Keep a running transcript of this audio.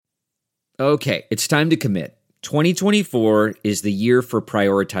Okay, it's time to commit. 2024 is the year for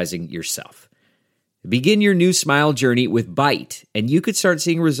prioritizing yourself. Begin your new smile journey with Byte, and you could start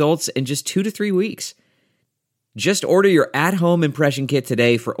seeing results in just 2 to 3 weeks. Just order your at-home impression kit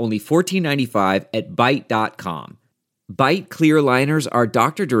today for only $14.95 at Byte.com. Byte clear liners are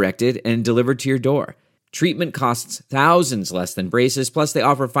doctor-directed and delivered to your door. Treatment costs thousands less than braces, plus they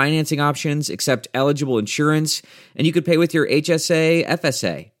offer financing options, accept eligible insurance, and you could pay with your HSA,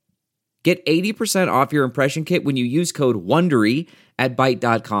 FSA. Get 80% off your impression kit when you use code WONDERY at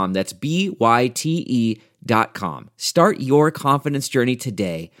Byte.com. That's BYTE.com. Start your confidence journey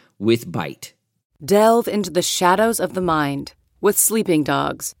today with Byte. Delve into the shadows of the mind with Sleeping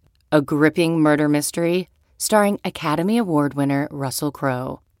Dogs, a gripping murder mystery starring Academy Award winner Russell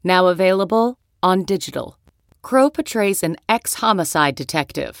Crowe. Now available on digital. Crowe portrays an ex-homicide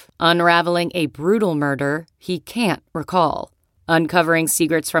detective unraveling a brutal murder he can't recall. Uncovering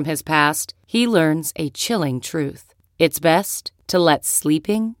secrets from his past, he learns a chilling truth. It's best to let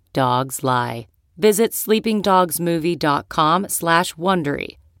sleeping dogs lie. Visit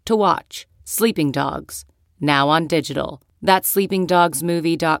sleepingdogsmovie.com/Wondery to watch Sleeping Dogs, now on digital. That's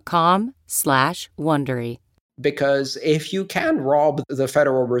sleepingdogsmovie.com/Wondery. Because if you can rob the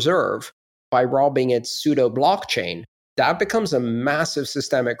Federal Reserve by robbing its pseudo-blockchain, that becomes a massive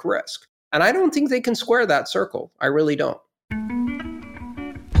systemic risk. And I don't think they can square that circle. I really don't.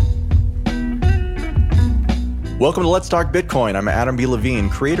 Welcome to Let's Talk Bitcoin. I'm Adam B. Levine,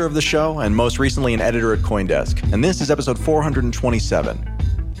 creator of the show and most recently an editor at CoinDesk. And this is episode 427.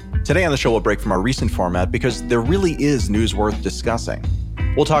 Today on the show, we'll break from our recent format because there really is news worth discussing.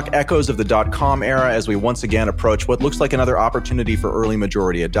 We'll talk echoes of the .com era as we once again approach what looks like another opportunity for early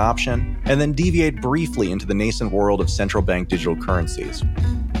majority adoption, and then deviate briefly into the nascent world of central bank digital currencies.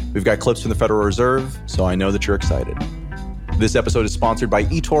 We've got clips from the Federal Reserve, so I know that you're excited. This episode is sponsored by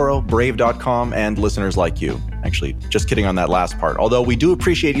eToro, Brave.com, and listeners like you. Actually, just kidding on that last part, although we do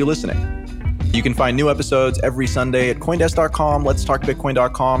appreciate you listening. You can find new episodes every Sunday at CoinDesk.com,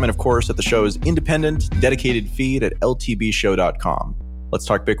 Let'sTalkBitcoin.com, and of course at the show's independent, dedicated feed at LTBShow.com. Let's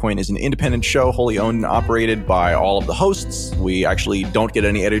Talk Bitcoin is an independent show wholly owned and operated by all of the hosts. We actually don't get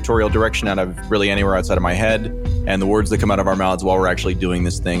any editorial direction out of really anywhere outside of my head, and the words that come out of our mouths while we're actually doing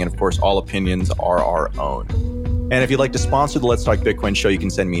this thing. And of course, all opinions are our own. And if you'd like to sponsor the Let's Talk Bitcoin show, you can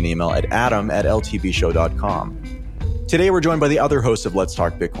send me an email at adam@ltbshow.com. Today, we're joined by the other hosts of Let's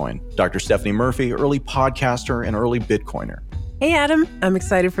Talk Bitcoin, Dr. Stephanie Murphy, early podcaster and early Bitcoiner. Hey, Adam. I'm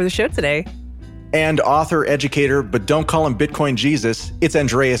excited for the show today. And author, educator, but don't call him Bitcoin Jesus, it's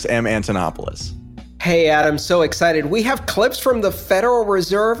Andreas M. Antonopoulos. Hey, Adam, so excited. We have clips from the Federal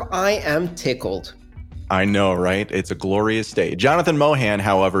Reserve. I am tickled. I know, right? It's a glorious day. Jonathan Mohan,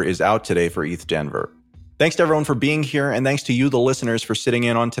 however, is out today for ETH Denver. Thanks to everyone for being here, and thanks to you, the listeners, for sitting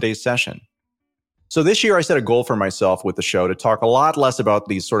in on today's session. So this year, I set a goal for myself with the show to talk a lot less about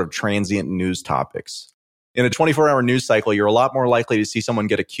these sort of transient news topics. In a 24-hour news cycle, you're a lot more likely to see someone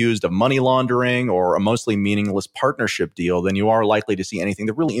get accused of money laundering or a mostly meaningless partnership deal than you are likely to see anything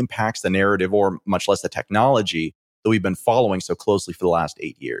that really impacts the narrative or much less the technology that we've been following so closely for the last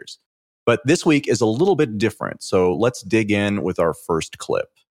 8 years. But this week is a little bit different, so let's dig in with our first clip.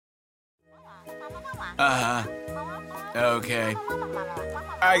 Okay.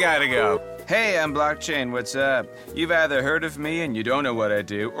 I gotta go. Hey, I'm Blockchain, what's up? You've either heard of me and you don't know what I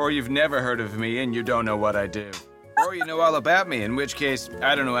do, or you've never heard of me and you don't know what I do. Or you know all about me, in which case,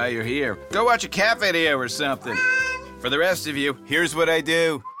 I don't know how you're here. Go watch a cat video or something. For the rest of you, here's what I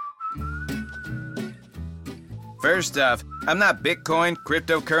do. First off, I'm not Bitcoin,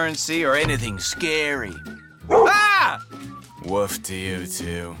 cryptocurrency, or anything scary. Ah! Woof to you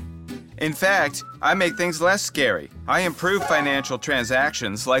too. In fact, I make things less scary. I improve financial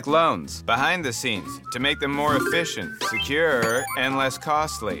transactions like loans behind the scenes to make them more efficient, secure, and less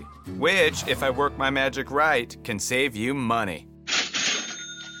costly, which, if I work my magic right, can save you money.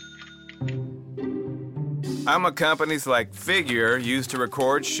 I'm what companies like Figure use to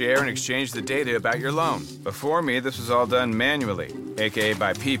record, share, and exchange the data about your loan. Before me, this was all done manually, aka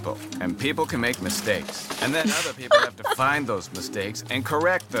by people. And people can make mistakes. And then other people have to find those mistakes and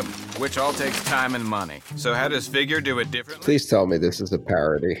correct them, which all takes time and money. So how does Figure do it differently? Please tell me this is a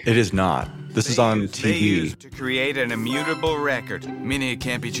parody. It is not. This is on TV. They use to create an immutable record, meaning it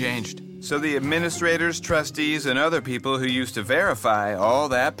can't be changed. So the administrators, trustees, and other people who used to verify all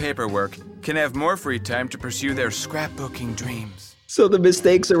that paperwork can have more free time to pursue their scrapbooking dreams. So the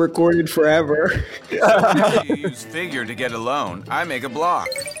mistakes are recorded forever. If you use Figure to get a loan, I make a block.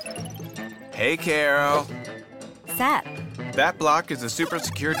 Hey, Carol. Seth, That block is a super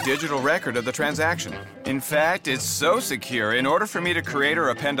secure digital record of the transaction. In fact, it's so secure, in order for me to create or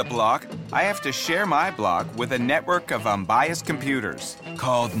append a block, I have to share my block with a network of unbiased computers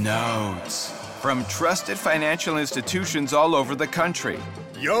called nodes from trusted financial institutions all over the country.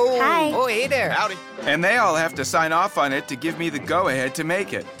 Yo! Hi. Oh, hey there. Howdy. And they all have to sign off on it to give me the go-ahead to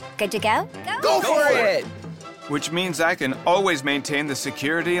make it. Good to go? Go for it! Which means I can always maintain the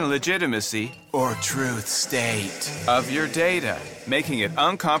security and legitimacy, or truth state, of your data, making it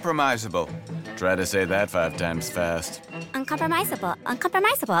uncompromisable. Try to say that 5 times fast. Uncompromisable,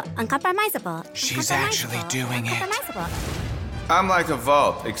 uncompromisable, uncompromisable. She's actually doing it. Uncompromisable. I'm like a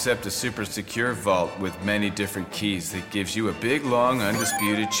vault, except a super secure vault with many different keys that gives you a big, long,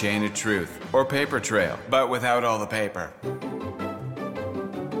 undisputed chain of truth, or paper trail, but without all the paper.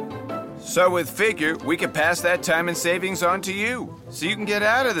 So with Figure, we can pass that time and savings on to you, so you can get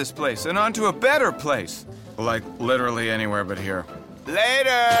out of this place and onto a better place. Like literally anywhere but here.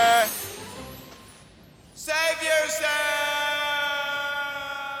 Later! Save yourself!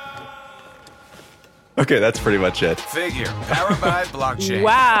 Okay, that's pretty much it. Figure, powered by blockchain.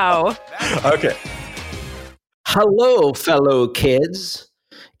 Wow. Okay. Hello, fellow kids.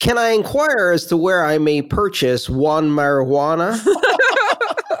 Can I inquire as to where I may purchase one marijuana?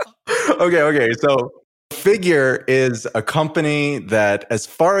 Okay. So Figure is a company that, as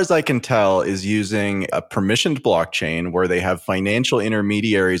far as I can tell, is using a permissioned blockchain where they have financial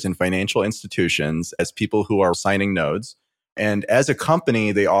intermediaries and financial institutions as people who are signing nodes. And as a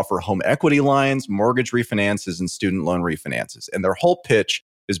company, they offer home equity lines, mortgage refinances, and student loan refinances. And their whole pitch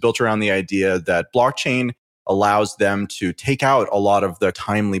is built around the idea that blockchain allows them to take out a lot of the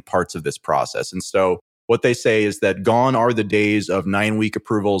timely parts of this process. And so what they say is that gone are the days of 9-week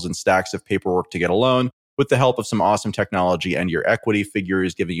approvals and stacks of paperwork to get a loan. With the help of some awesome technology and your equity, Figure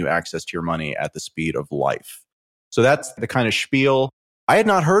is giving you access to your money at the speed of life. So that's the kind of spiel. I had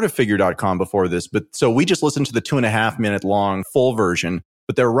not heard of Figure.com before this, but so we just listened to the 2.5-minute long full version,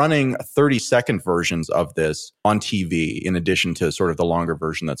 but they're running 30-second versions of this on TV in addition to sort of the longer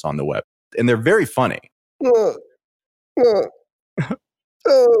version that's on the web. And they're very funny. Oh,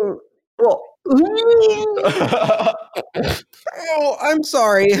 I'm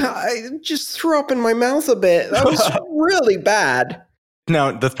sorry. I just threw up in my mouth a bit. That was really bad.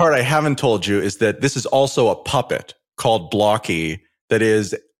 Now, the part I haven't told you is that this is also a puppet called Blocky that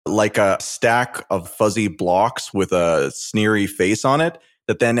is like a stack of fuzzy blocks with a sneery face on it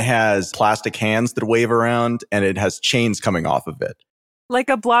that then has plastic hands that wave around and it has chains coming off of it. Like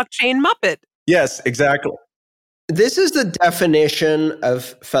a blockchain Muppet. Yes, exactly. This is the definition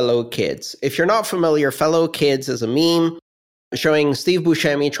of fellow kids. If you're not familiar, fellow kids is a meme showing Steve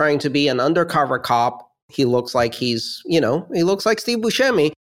Buscemi trying to be an undercover cop. He looks like he looks like Steve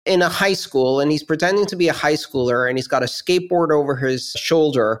Buscemi in a high school, and he's pretending to be a high schooler, and he's got a skateboard over his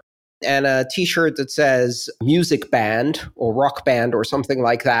shoulder and a t-shirt that says music band or rock band or something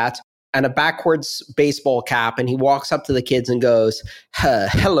like that, and a backwards baseball cap. And he walks up to the kids and goes,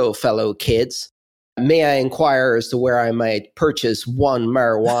 "Hello, fellow kids. May I inquire as to where I might purchase one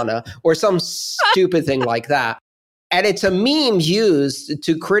marijuana," or some stupid thing like that. And it's a meme used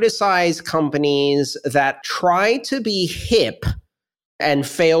to criticize companies that try to be hip and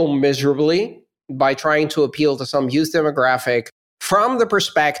fail miserably by trying to appeal to some youth demographic from the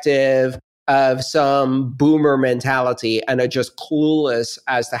perspective of some boomer mentality and are just clueless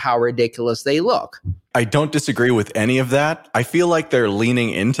as to how ridiculous they look. I don't disagree with any of that. I feel like they're leaning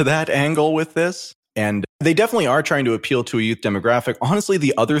into that angle with this. And they definitely are trying to appeal to a youth demographic. Honestly,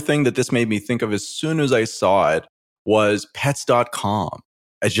 the other thing that this made me think of as soon as I saw it was pets.com.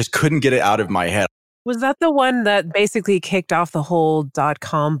 I just couldn't get it out of my head. Was that the one that basically kicked off the whole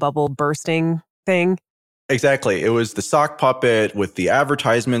 .com bubble bursting thing? Exactly. It was the sock puppet with the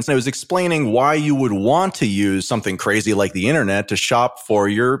advertisements. And it was explaining why you would want to use something crazy like the internet to shop for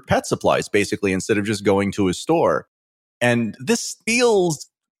your pet supplies, basically, instead of just going to a store. And this feels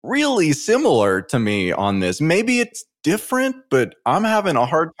really similar to me on this. Maybe it's different, but I'm having a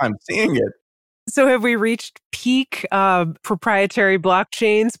hard time seeing it. So have we reached peak proprietary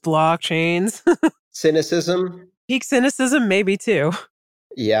blockchains? Cynicism? Peak cynicism, maybe too.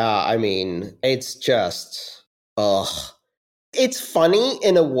 Yeah, I mean, it's just, It's funny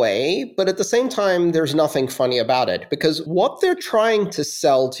in a way, but at the same time, there's nothing funny about it. Because what they're trying to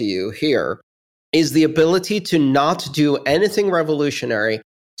sell to you here is the ability to not do anything revolutionary,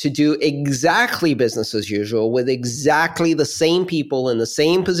 to do exactly business as usual with exactly the same people in the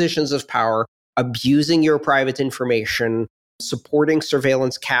same positions of power, abusing your private information, supporting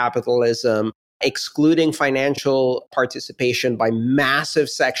surveillance capitalism, excluding financial participation by massive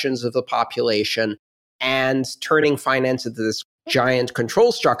sections of the population, and turning finance into this giant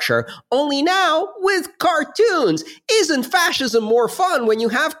control structure, only now with cartoons. Isn't fascism more fun when you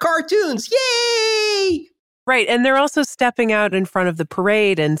have cartoons? Yay! Right. And they're also stepping out in front of the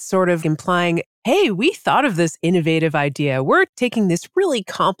parade and sort of implying, hey, we thought of this innovative idea. We're taking this really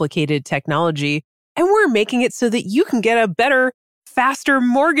complicated technology and we're making it so that you can get a better, faster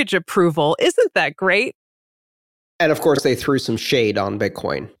mortgage approval. Isn't that great? And of course, they threw some shade on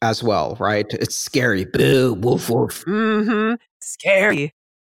Bitcoin as well, right? It's scary. Boo, woof, woof. Mm-hmm. Scary.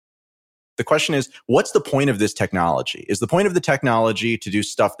 The question is, what's the point of this technology? Is the point of the technology to do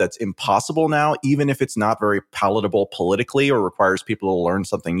stuff that's impossible now, even if it's not very palatable politically or requires people to learn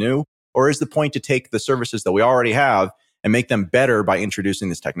something new? Or is the point to take the services that we already have and make them better by introducing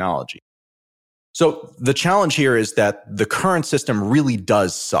this technology? So the challenge here is that the current system really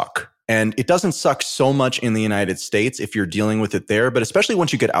does suck. And it doesn't suck so much in the United States if you're dealing with it there, but especially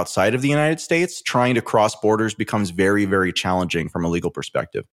once you get outside of the United States, trying to cross borders becomes very, very challenging from a legal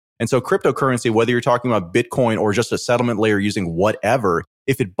perspective. And so cryptocurrency, whether you're talking about Bitcoin or just a settlement layer using whatever,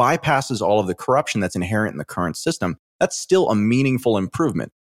 if it bypasses all of the corruption that's inherent in the current system, that's still a meaningful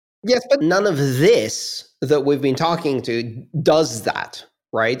improvement. Yes, but none of this that we've been talking to does that,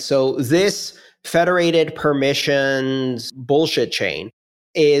 right? So this federated permissions bullshit chain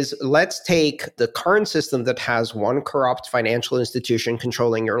is, let's take the current system that has one corrupt financial institution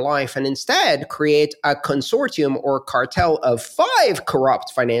controlling your life and instead create a consortium or cartel of 5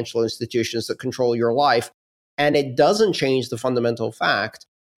 corrupt financial institutions that control your life. And it doesn't change the fundamental fact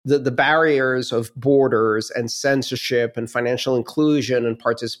that the barriers of borders and censorship and financial inclusion and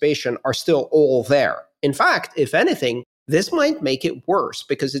participation are still all there. In fact, if anything, this might make it worse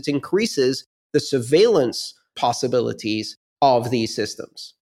because it increases the surveillance possibilities of these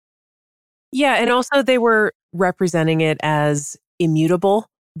systems. Yeah, and also they were representing it as immutable.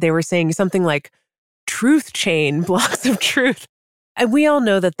 They were saying something like truth chain, blocks of truth. And we all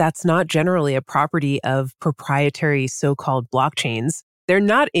know that that's not generally a property of proprietary so-called blockchains. They're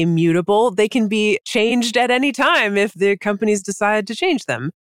not immutable. They can be changed at any time if the companies decide to change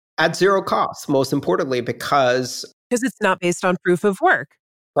them. At zero cost, most importantly, because it's not based on proof of work.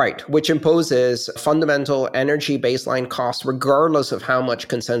 Right, which imposes fundamental energy baseline cost regardless of how much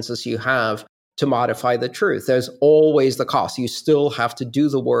consensus you have to modify the truth. There's always the cost. You still have to do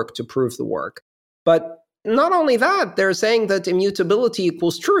the work to prove the work. But not only that, they're saying that immutability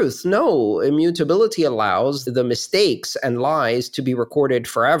equals truth. No, immutability allows the mistakes and lies to be recorded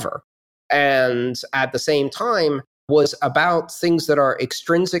forever. And at the same time, was about things that are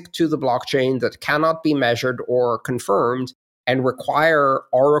extrinsic to the blockchain that cannot be measured or confirmed and require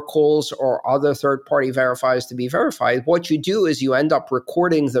oracles or other third-party verifiers to be verified. What you do is you end up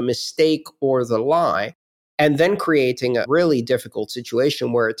recording the mistake or the lie and then creating a really difficult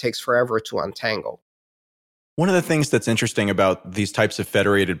situation where it takes forever to untangle. One of the things that's interesting about these types of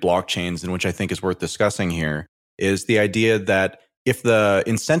federated blockchains, and which I think is worth discussing here, is the idea that if the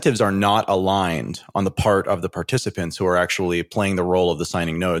incentives are not aligned on the part of the participants who are actually playing the role of the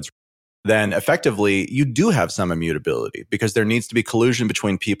signing nodes, then effectively you do have some immutability because there needs to be collusion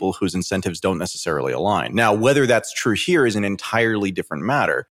between people whose incentives don't necessarily align. Now, whether that's true here is an entirely different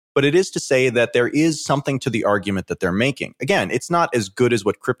matter, but it is to say that there is something to the argument that they're making. Again, it's not as good as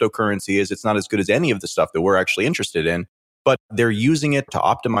what cryptocurrency is. It's not as good as any of the stuff that we're actually interested in, but they're using it to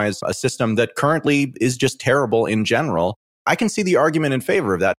optimize a system that currently is just terrible in general. I can see the argument in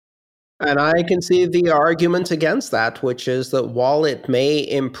favor of that. And I can see the argument against that, which is that while it may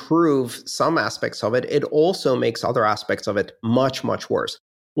improve some aspects of it, it also makes other aspects of it much, much worse.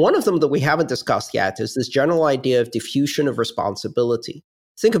 One of them that we haven't discussed yet is this general idea of diffusion of responsibility.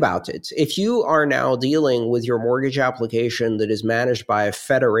 Think about it. If you are now dealing with your mortgage application that is managed by a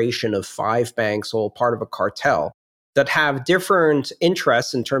federation of 5 banks, all part of a cartel, that have different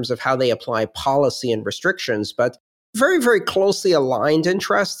interests in terms of how they apply policy and restrictions, but very, very closely aligned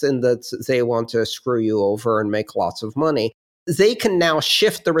interests in that they want to screw you over and make lots of money, they can now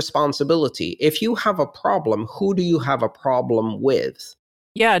shift the responsibility. If you have a problem, who do you have a problem with?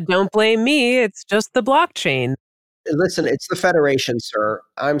 Yeah, don't blame me. It's just the blockchain. Listen, it's the Federation, sir.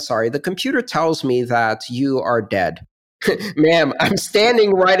 I'm sorry. The computer tells me that you are dead. Ma'am, I'm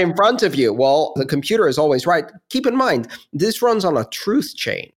standing right in front of you. Well, the computer is always right. Keep in mind, this runs on a truth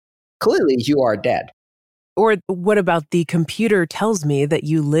chain. Clearly, you are dead. Or what about the computer tells me that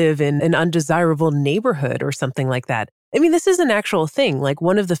you live in an undesirable neighborhood or something like that? I mean, this is an actual thing. Like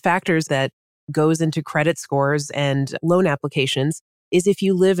one of the factors that goes into credit scores and loan applications is if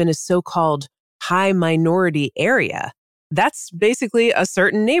you live in a so-called high minority area. That's basically a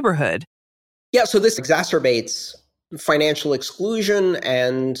certain neighborhood. Yeah, so this exacerbates financial exclusion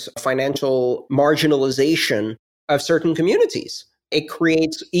and financial marginalization of certain communities. It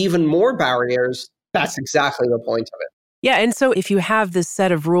creates even more barriers. That's exactly the point of it. Yeah. And so if you have this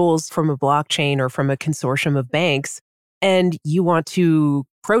set of rules from a blockchain or from a consortium of banks, and you want to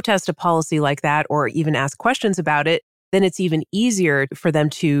protest a policy like that or even ask questions about it, then it's even easier for them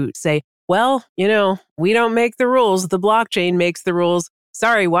to say, well, we don't make the rules. The blockchain makes the rules.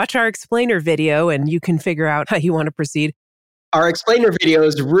 Sorry, watch our explainer video and you can figure out how you want to proceed. Our explainer video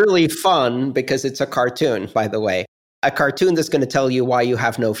is really fun because it's a cartoon, by the way. A cartoon that's going to tell you why you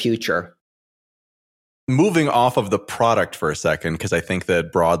have no future. Moving off of the product for a second, because I think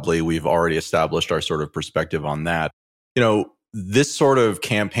that broadly we've already established our sort of perspective on that. This sort of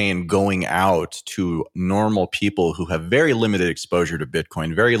campaign going out to normal people who have very limited exposure to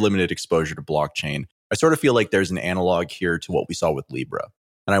Bitcoin, very limited exposure to blockchain, I sort of feel like there's an analog here to what we saw with Libra.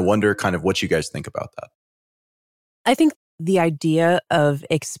 And I wonder kind of what you guys think about that. I think the idea of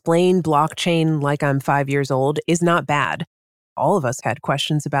explain blockchain like I'm 5 years old is not bad. All of us had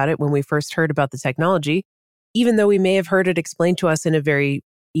questions about it when we first heard about the technology. Even though we may have heard it explained to us in a very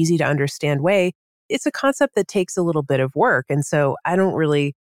easy to understand way, it's a concept that takes a little bit of work. And so I don't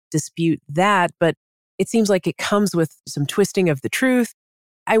really dispute that, but it seems like it comes with some twisting of the truth.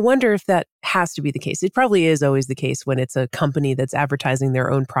 I wonder if that has to be the case. It probably is always the case when it's a company that's advertising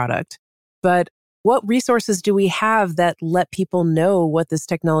their own product. But what resources do we have that let people know what this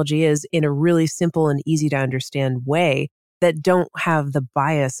technology is in a really simple and easy to understand way that don't have the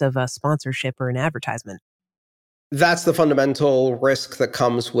bias of a sponsorship or an advertisement? That's the fundamental risk that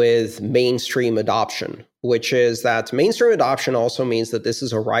comes with mainstream adoption, which is that mainstream adoption also means that this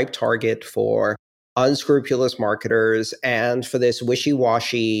is a ripe target for unscrupulous marketers and for this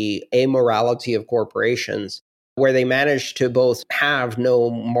wishy-washy amorality of corporations, where they manage to both have no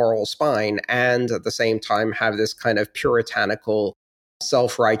moral spine and at the same time have this kind of puritanical,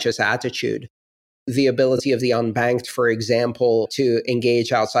 self-righteous attitude. The ability of the unbanked, for example, to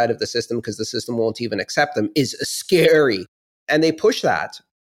engage outside of the system because the system won't even accept them is scary. And they push that.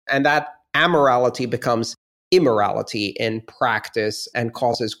 And that amorality becomes immorality in practice and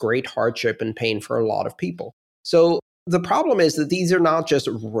causes great hardship and pain for a lot of people. So the problem is that these are not just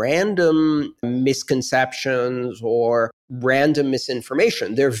random misconceptions or random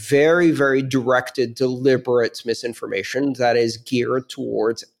misinformation. They're very, very directed, deliberate misinformation that is geared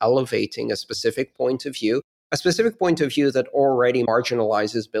towards elevating a specific point of view that already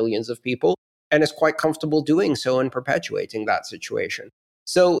marginalizes billions of people and is quite comfortable doing so and perpetuating that situation.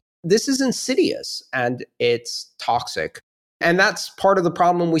 So this is insidious and it's toxic. And that's part of the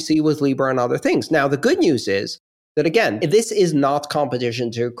problem we see with Libra and other things. Now, the good news is that, again, this is not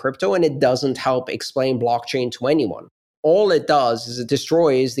competition to crypto and it doesn't help explain blockchain to anyone. All it does is it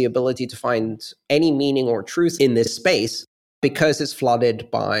destroys the ability to find any meaning or truth in this space because it's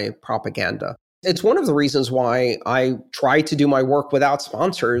flooded by propaganda. It's one of the reasons why I try to do my work without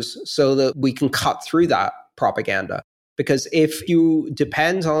sponsors so that we can cut through that propaganda. Because if you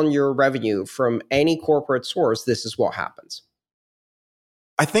depend on your revenue from any corporate source, this is what happens.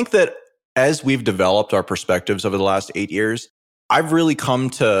 I think that as we've developed our perspectives over the last 8 years, I've really come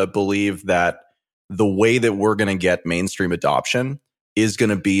to believe that the way that we're going to get mainstream adoption is going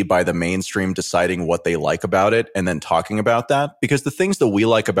to be by the mainstream deciding what they like about it and then talking about that. Because the things that we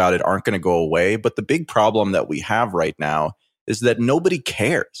like about it aren't going to go away. But the big problem that we have right now is that nobody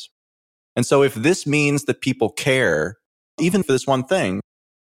cares. And so if this means that people care, even for this one thing,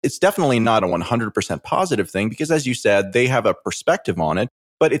 it's definitely not a 100% positive thing because, as you said, they have a perspective on it.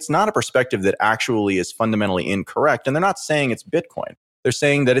 But it's not a perspective that actually is fundamentally incorrect. And they're not saying it's Bitcoin. They're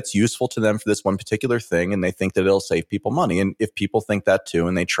saying that it's useful to them for this one particular thing, and they think that it'll save people money. And if people think that too,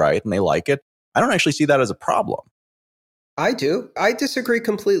 and they try it and they like it, I don't actually see that as a problem. I do. I disagree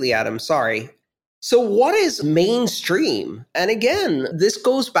completely, Adam. Sorry. So what is mainstream? And again, this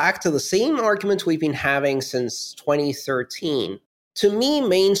goes back to the same argument we've been having since 2013. To me,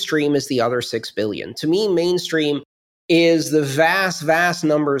 mainstream is the other 6 billion. To me, mainstream is the vast, vast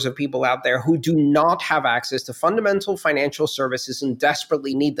numbers of people out there who do not have access to fundamental financial services and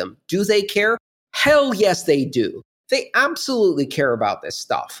desperately need them. Do they care? Hell yes, they do. They absolutely care about this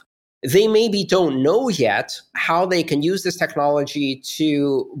stuff. They maybe don't know yet how they can use this technology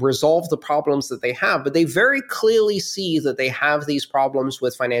to resolve the problems that they have, but they very clearly see that they have these problems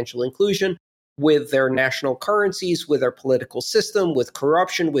with financial inclusion, with their national currencies, with their political system, with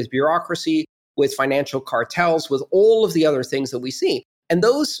corruption, with bureaucracy, with financial cartels, with all of the other things that we see. And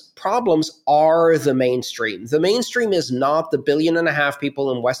those problems are the mainstream. The mainstream is not the 1.5 billion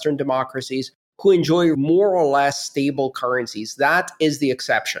people in Western democracies who enjoy more or less stable currencies. That is the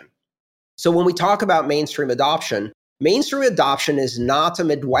exception. So when we talk about mainstream adoption, Mainstream adoption is not a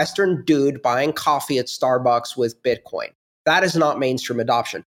Midwestern dude buying coffee at Starbucks with Bitcoin. That is not mainstream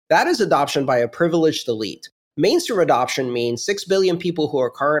adoption. That is adoption by a privileged elite. Mainstream adoption means 6 billion people who are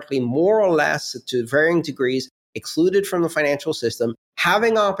currently more or less to varying degrees excluded from the financial system,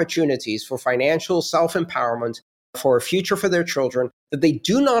 having opportunities for financial self-empowerment, for a future for their children that they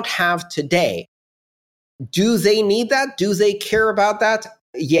do not have today. Do they need that? Do they care about that?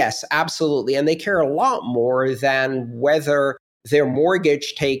 Yes, absolutely. And they care a lot more than whether their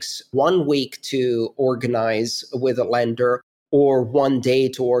mortgage takes 1 week to organize with a lender or 1 day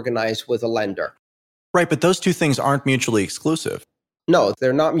to organize with a lender. Right, but those two things aren't mutually exclusive. No,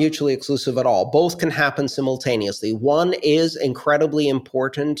 they're not mutually exclusive at all. Both can happen simultaneously. One is incredibly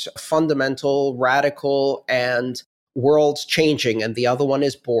important, fundamental, radical, and world-changing, and the other one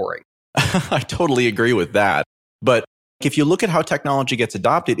is boring. I totally agree with that. But if you look at how technology gets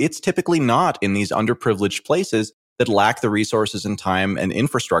adopted, it's typically not in these underprivileged places that lack the resources and time and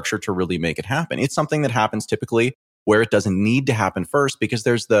infrastructure to really make it happen. It's something that happens typically where it doesn't need to happen first because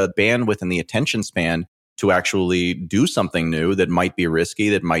there's the bandwidth and the attention span to actually do something new that might be risky,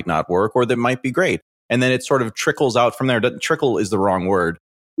 that might not work, or that might be great. And then it sort of trickles out from there. Trickle is the wrong word.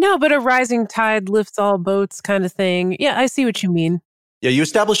 No, but a rising tide lifts all boats kind of thing. Yeah, I see what you mean. Yeah, you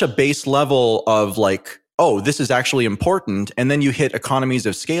establish a base level of like, oh, this is actually important. And then you hit economies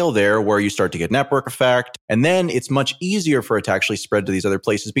of scale there where you start to get network effect. And then it's much easier for it to actually spread to these other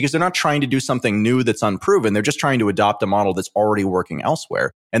places because they're not trying to do something new that's unproven. They're just trying to adopt a model that's already working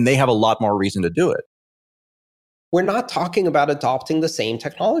elsewhere. And they have a lot more reason to do it. We're not talking about adopting the same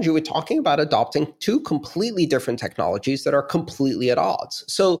technology. We're talking about adopting two completely different technologies that are completely at odds.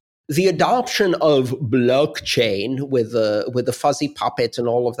 So the adoption of blockchain with the fuzzy puppet and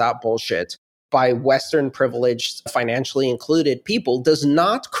all of that bullshit by Western privileged, financially included people does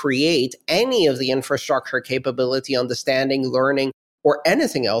not create any of the infrastructure capability, understanding, learning, or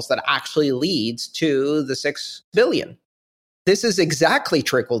anything else that actually leads to the 6 billion. This is exactly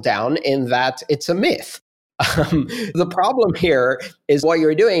trickle down in that it's a myth. The problem here is what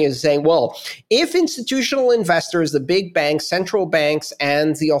you're doing is saying, well, if institutional investors, the big banks, central banks,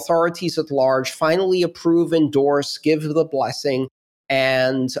 and the authorities at large finally approve, endorse, give the blessing,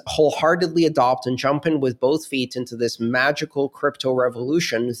 and wholeheartedly adopt and jump in with both feet into this magical crypto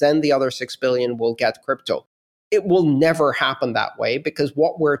revolution, then the other 6 billion will get crypto. It will never happen that way because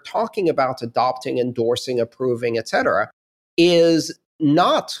what we're talking about adopting, endorsing, approving, etc., is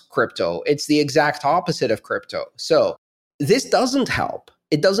not crypto. It's the exact opposite of crypto. So this doesn't help.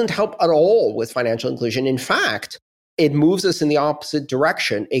 It doesn't help at all with financial inclusion. In fact, it moves us in the opposite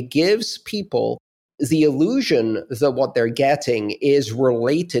direction. It gives people the illusion that what they're getting is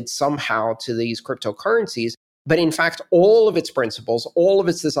related somehow to these cryptocurrencies. But in fact, all of its principles, all of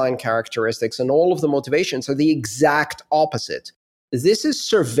its design characteristics, and all of the motivations are the exact opposite. This is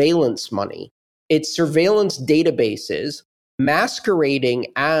surveillance money. It's surveillance databases masquerading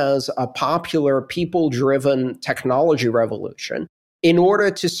as a popular people-driven technology revolution in order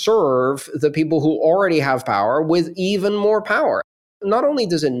to serve the people who already have power with even more power. Not only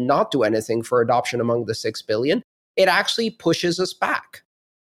does it not do anything for adoption among the 6 billion, it actually pushes us back.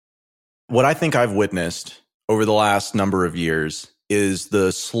 What I think I've witnessed over the last number of years is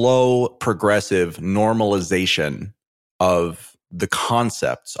the slow, progressive normalization of the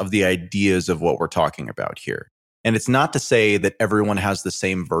concepts, of the ideas of what we're talking about here. And it's not to say that everyone has the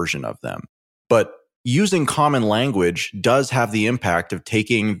same version of them, but using common language does have the impact of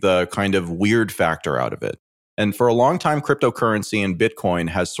taking the kind of weird factor out of it. And for a long time, cryptocurrency and Bitcoin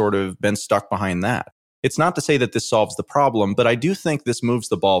has sort of been stuck behind that. It's not to say that this solves the problem, but I do think this moves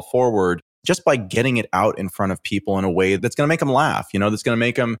the ball forward just by getting it out in front of people in a way that's going to make them laugh, that's going to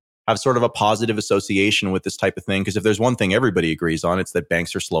make them have sort of a positive association with this type of thing. Because if there's one thing everybody agrees on, it's that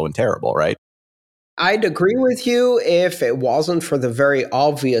banks are slow and terrible, right? I'd agree with you if it wasn't for the very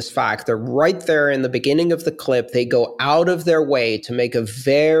obvious fact that right there in the beginning of the clip, they go out of their way to make a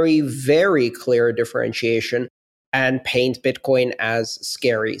very, very clear differentiation and paint Bitcoin as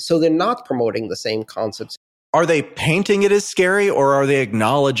scary. So they're not promoting the same concepts. Are they painting it as scary, or are they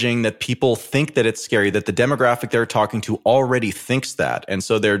acknowledging that people think that it's scary, that the demographic they're talking to already thinks that? And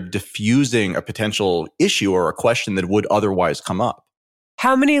so they're diffusing a potential issue or a question that would otherwise come up?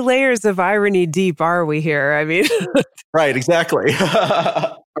 How many layers of irony deep are we here? I mean, right, exactly.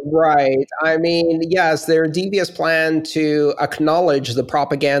 Right. I mean, yes, their devious plan to acknowledge the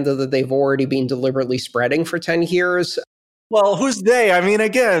propaganda that they've already been deliberately spreading for 10 years. Well, who's they? I mean,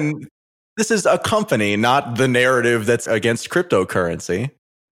 again, this is a company, not the narrative that's against cryptocurrency.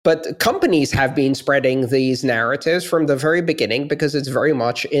 But companies have been spreading these narratives from the very beginning because it's very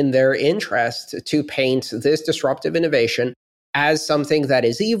much in their interest to paint this disruptive innovation as something that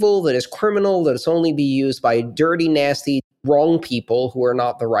is evil, that is criminal, that is only be used by dirty, nasty, wrong people who are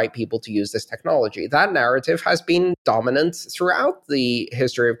not the right people to use this technology. That narrative has been dominant throughout the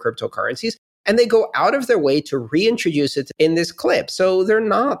history of cryptocurrencies, and they go out of their way to reintroduce it in this clip. So they're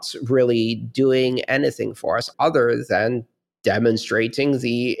not really doing anything for us other than demonstrating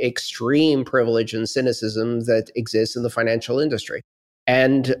the extreme privilege and cynicism that exists in the financial industry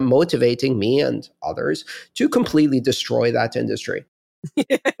and motivating me and others to completely destroy that industry.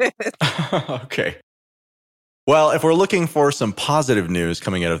 Okay. Well, if we're looking for some positive news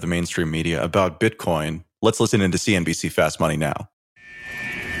coming out of the mainstream media about Bitcoin, let's listen into CNBC Fast Money now.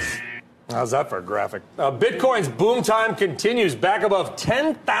 How's that for a graphic? Bitcoin's boom time continues back above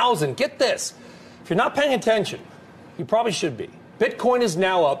 10,000. Get this. If you're not paying attention, you probably should be. Bitcoin is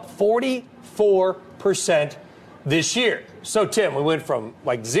now up 44% this year. So, Tim, we went from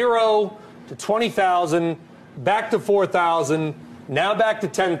like 0 to 20,000, back to 4,000, now back to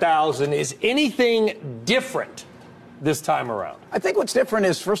 10,000. Is anything different this time around? I think what's different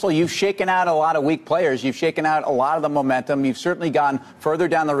is, first of all, you've shaken out a lot of weak players. You've shaken out a lot of the momentum. You've certainly gone further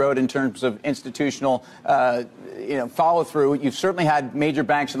down the road in terms of institutional follow through. You've certainly had major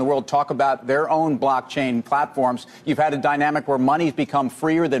banks in the world talk about their own blockchain platforms. You've had a dynamic where money's become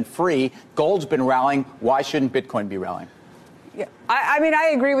freer than free. Gold's been rallying. Why shouldn't Bitcoin be rallying? Yeah, I mean, I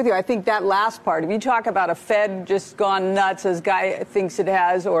agree with you. I think that last part, if you talk about a Fed just gone nuts as Guy thinks it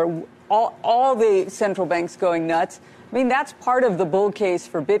has, or all the central banks going nuts, I mean, that's part of the bull case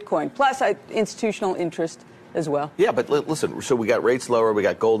for Bitcoin, plus institutional interest as well. Yeah, but listen, so we got rates lower, we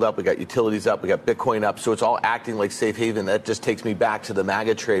got gold up, we got utilities up, we got Bitcoin up, so it's all acting like safe haven. That just takes me back to the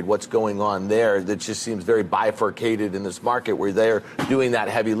MAGA trade, what's going on there. That just seems very bifurcated in this market where they're doing that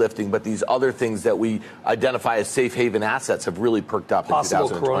heavy lifting, but these other things that we identify as safe haven assets have really perked up Possible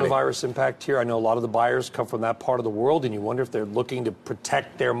in 2020. coronavirus impact here. I know a lot of the buyers come from that part of the world, and you wonder if they're looking to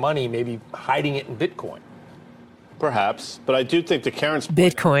protect their money, maybe hiding it in Bitcoin. Perhaps, but I do think to Karen's point,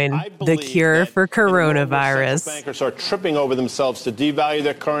 Bitcoin, the cure for coronavirus. Bankers are tripping over themselves to devalue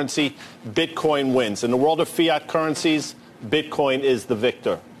their currency. Bitcoin wins. In the world of fiat currencies, Bitcoin is the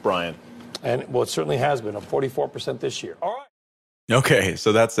victor, Brian. And well, it certainly has been up 44% this year. All right. Okay,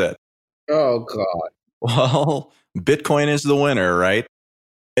 so that's it. Oh, God. Well, Bitcoin is the winner, right?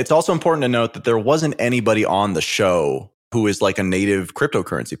 It's also important to note that there wasn't anybody on the show who is like a native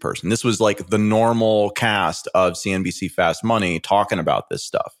cryptocurrency person. This was like the normal cast of CNBC Fast Money talking about this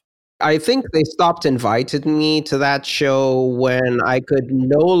stuff. I think they stopped inviting me to that show when I could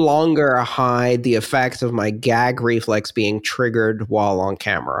no longer hide the effects of my gag reflex being triggered while on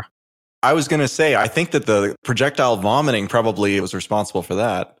camera. I was going to say, I think that the projectile vomiting probably was responsible for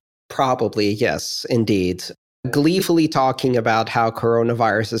that. Probably, yes, indeed. Gleefully talking about how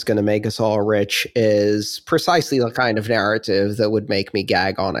coronavirus is going to make us all rich is precisely the kind of narrative that would make me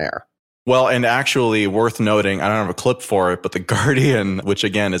gag on air. Well, and actually worth noting, I don't have a clip for it, but The Guardian, which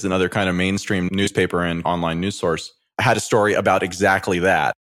again is another kind of mainstream newspaper and online news source, had a story about exactly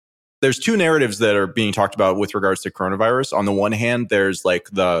that. There's two narratives that are being talked about with regards to coronavirus. On the one hand, there's like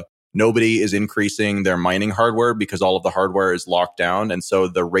nobody is increasing their mining hardware because all of the hardware is locked down. And so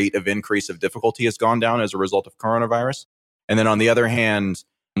the rate of increase of difficulty has gone down as a result of coronavirus. And then on the other hand,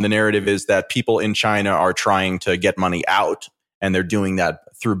 the narrative is that people in China are trying to get money out, and they're doing that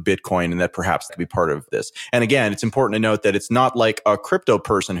through Bitcoin, and that perhaps could be part of this. And again, it's important to note that it's not like a crypto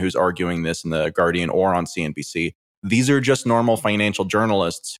person who's arguing this in The Guardian or on CNBC. These are just normal financial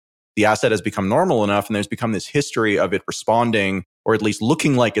journalists. The asset has become normal enough, and there's become this history of it responding, or at least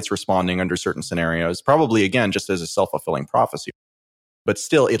looking like it's responding under certain scenarios, probably, again, just as a self-fulfilling prophecy. But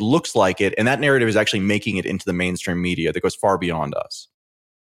still, it looks like it, and that narrative is actually making it into the mainstream media that goes far beyond us.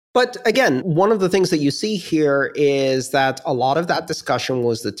 But again, one of the things that you see here is that a lot of that discussion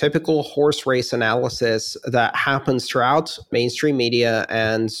was the typical horse race analysis that happens throughout mainstream media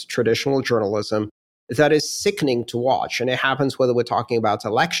and traditional journalism that is sickening to watch. And it happens whether we're talking about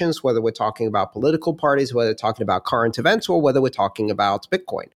elections, whether we're talking about political parties, whether we're talking about current events, or whether we're talking about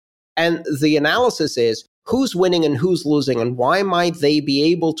Bitcoin. And the analysis is who's winning and who's losing, and why might they be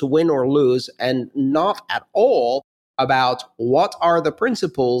able to win or lose, and not at all about what are the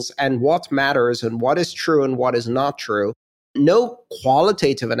principles and what matters and what is true and what is not true. No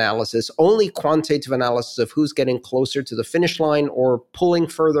qualitative analysis, only quantitative analysis of who's getting closer to the finish line or pulling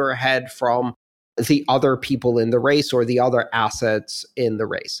further ahead from the other people in the race or the other assets in the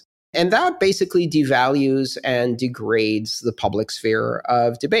race. And that basically devalues and degrades the public sphere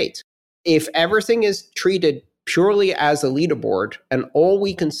of debate. If everything is treated purely as a leaderboard, and all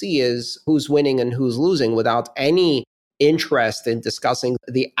we can see is who's winning and who's losing without any interest in discussing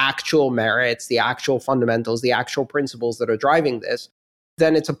the actual merits, the actual fundamentals, the actual principles that are driving this,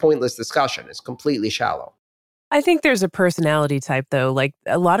 then it's a pointless discussion. It's completely shallow. I think there's a personality type, though. Like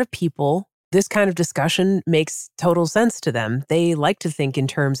a lot of people, this kind of discussion makes total sense to them. They like to think in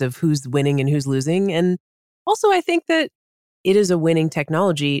terms of who's winning and who's losing. And also, I think that it is a winning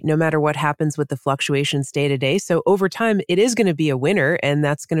technology no matter what happens with the fluctuations day to day. So over time, it is going to be a winner, and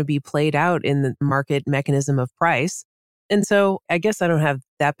that's going to be played out in the market mechanism of price. And so I guess I don't have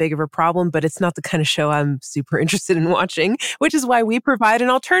that big of a problem, but it's not the kind of show I'm super interested in watching, which is why we provide an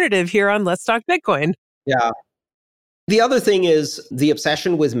alternative here on Let's Talk Bitcoin. Yeah. The other thing is the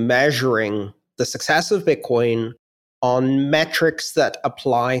obsession with measuring the success of Bitcoin on metrics that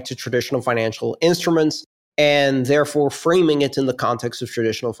apply to traditional financial instruments, and therefore framing it in the context of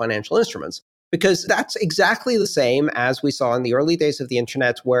traditional financial instruments. Because that's exactly the same as we saw in the early days of the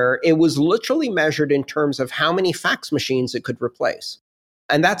internet, where it was literally measured in terms of how many fax machines it could replace.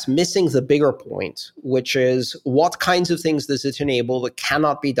 And that's missing the bigger point, which is what kinds of things does it enable that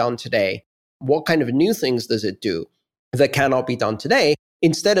cannot be done today? What kind of new things does it do that cannot be done today?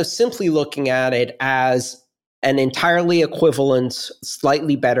 Instead of simply looking at it as an entirely equivalent,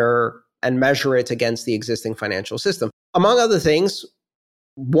 slightly better, and measure it against the existing financial system. Among other things,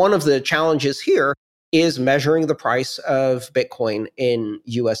 one of the challenges here is measuring the price of Bitcoin in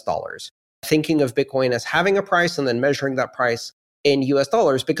US dollars. Thinking of Bitcoin as having a price and then measuring that price in US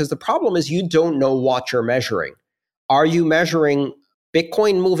dollars, because the problem is you don't know what you're measuring. Are you measuring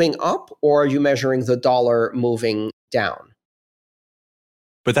Bitcoin moving up, or are you measuring the dollar moving down?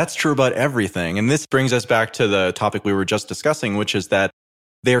 But that's true about everything. And this brings us back to the topic we were just discussing, which is that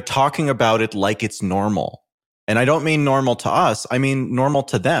they're talking about it like it's normal. And I don't mean normal to us, I mean normal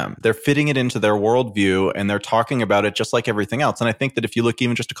to them. They're fitting it into their worldview, and they're talking about it just like everything else. And I think that if you look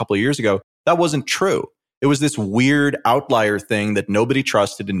even just a couple of years ago, that wasn't true. It was this weird outlier thing that nobody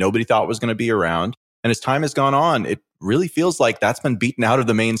trusted and nobody thought was going to be around. And as time has gone on, it really feels like that's been beaten out of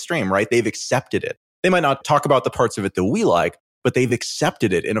the mainstream, right? They've accepted it. They might not talk about the parts of it that we like, but they've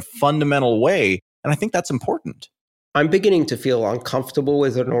accepted it in a fundamental way. And I think that's important. I'm beginning to feel uncomfortable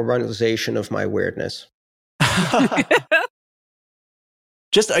with the normalization of my weirdness.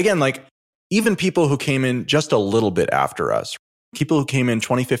 Just again, like even people who came in just a little bit after us, people who came in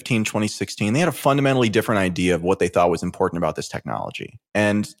 2015, 2016, they had a fundamentally different idea of what they thought was important about this technology.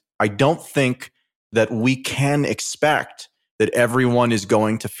 And I don't think that we can expect that everyone is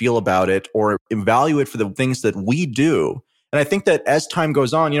going to feel about it or evaluate for the things that we do. And I think that as time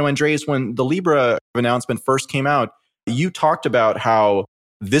goes on, Andreas, when the Libra announcement first came out, you talked about how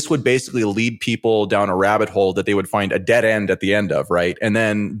this would basically lead people down a rabbit hole that they would find a dead end at the end of, right? And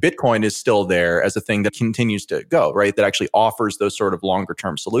then Bitcoin is still there as a thing that continues to go, right? That actually offers those sort of longer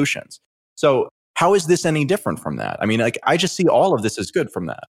term solutions. So how is this any different from that? I mean, I just see all of this as good from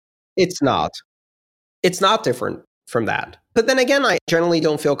that. It's not. It's not different from that. But then again, I generally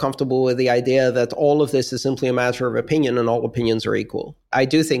don't feel comfortable with the idea that all of this is simply a matter of opinion and all opinions are equal. I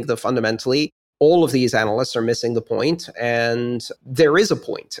do think that fundamentally, all of these analysts are missing the point, and there is a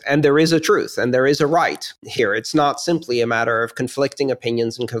point, and there is a truth, and there is a right here. It's not simply a matter of conflicting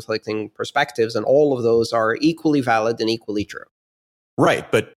opinions and conflicting perspectives, and all of those are equally valid and equally true. Right,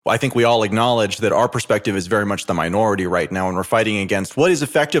 but I think we all acknowledge that our perspective is very much the minority right now, and we're fighting against what is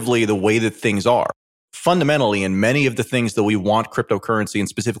effectively the way that things are. Fundamentally, in many of the things that we want cryptocurrency and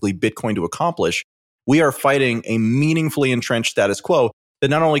specifically Bitcoin to accomplish, we are fighting a meaningfully entrenched status quo that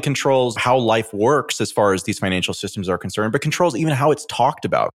not only controls how life works as far as these financial systems are concerned, but controls even how it's talked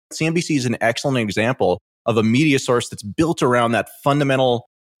about. CNBC is an excellent example of a media source that's built around that fundamental,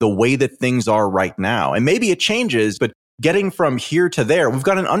 the way that things are right now. And maybe it changes, but getting from here to there, we've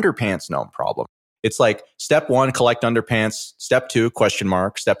got an underpants gnome problem. It's like step 1, collect underpants. Step 2, question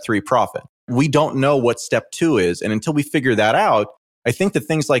mark. Step 3, profit. We don't know what step 2 is. And until we figure that out, I think that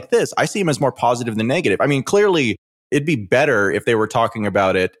things like this, I see them as more positive than negative. I mean, clearly, it'd be better if they were talking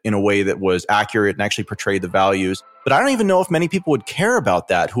about it in a way that was accurate and actually portrayed the values. But I don't even know if many people would care about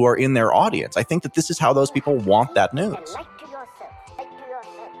that who are in their audience. I think that this is how those people want that news.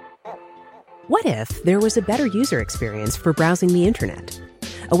 What if there was a better user experience for browsing the internet?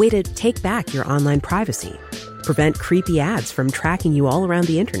 A way to take back your online privacy, prevent creepy ads from tracking you all around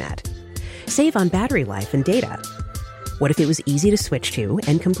the internet, save on battery life and data. What if it was easy to switch to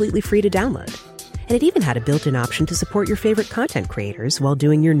and completely free to download? And it even had a built-in option to support your favorite content creators while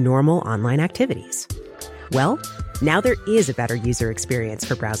doing your normal online activities. Well, now there is a better user experience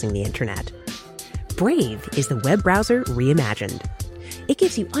for browsing the internet. Brave is the web browser reimagined. It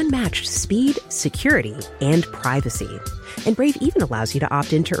gives you unmatched speed, security, and privacy. And Brave even allows you to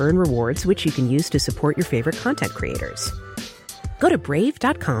opt in to earn rewards, which you can use to support your favorite content creators. Go to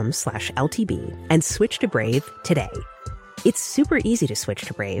brave.com/LTB and switch to Brave today. It's super easy to switch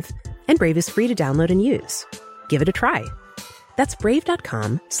to Brave, and Brave is free to download and use. Give it a try. That's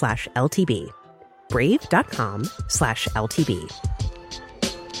brave.com/LTB. brave.com/LTB.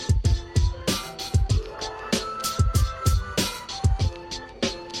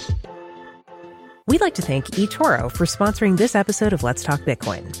 We'd like to thank eToro for sponsoring this episode of Let's Talk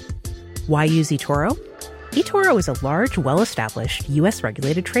Bitcoin. Why use eToro? eToro is a large, well-established,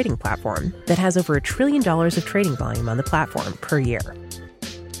 U.S.-regulated trading platform that has over $1 trillion of trading volume on the platform per year.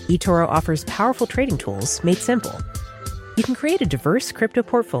 eToro offers powerful trading tools made simple. You can create a diverse crypto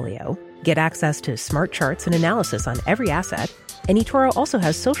portfolio, get access to smart charts and analysis on every asset, and eToro also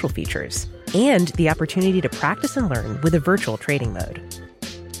has social features and the opportunity to practice and learn with a virtual trading mode.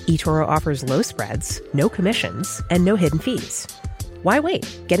 eToro offers low spreads, no commissions, and no hidden fees. Why wait?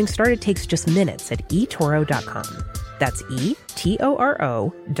 Getting started takes just minutes at eToro.com. That's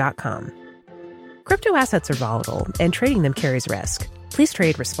eToro.com. Crypto assets are volatile, and trading them carries risk. Please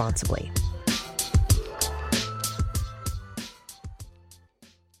trade responsibly.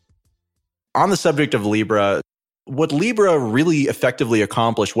 On the subject of Libra, what Libra really effectively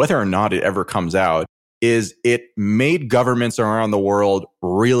accomplished, whether or not it ever comes out, is it made governments around the world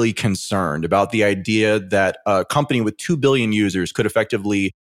really concerned about the idea that a company with 2 billion users could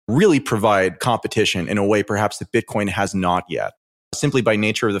effectively really provide competition in a way perhaps that Bitcoin has not yet, simply by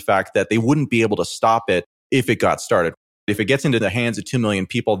nature of the fact that they wouldn't be able to stop it if it got started. If it gets into the hands of 2 million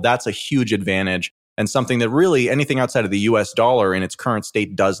people, that's a huge advantage and something that really anything outside of the US dollar in its current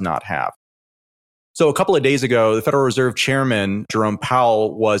state does not have. So a couple of days ago, the Federal Reserve Chairman, Jerome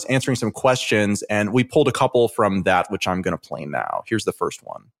Powell, was answering some questions, and we pulled a couple from that, which I'm going to play now. Here's the first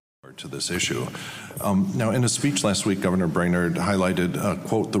one. To this issue. Now, in a speech last week, Governor Brainerd highlighted,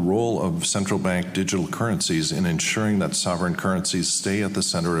 quote, the role of central bank digital currencies in ensuring that sovereign currencies stay at the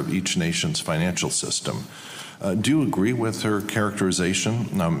center of each nation's financial system. Do you agree with her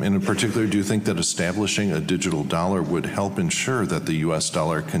characterization? And in particular, do you think that establishing a digital dollar would help ensure that the U.S.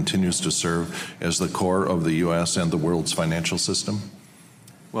 dollar continues to serve as the core of the U.S. and the world's financial system?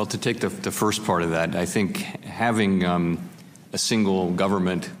 Well, to take the first part of that, I think having a single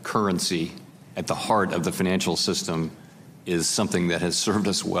government currency at the heart of the financial system is something that has served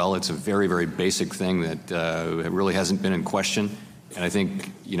us well. It's a very, very basic thing that really hasn't been in question. And I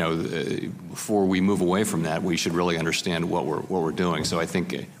think, before we move away from that, we should really understand what we're doing. So I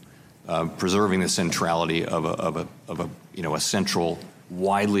think preserving the centrality of a central,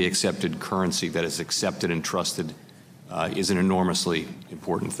 widely accepted currency that is accepted and trusted is an enormously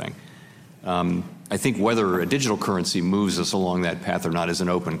important thing. I think whether a digital currency moves us along that path or not is an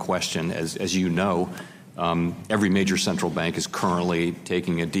open question. As you know, every major central bank is currently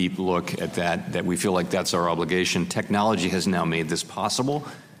taking a deep look at that we feel like that's our obligation. Technology has now made this possible.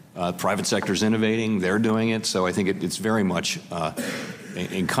 Private sector's innovating, they're doing it. So I think it's very much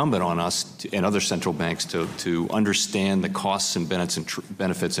incumbent on us and other central banks to understand the costs and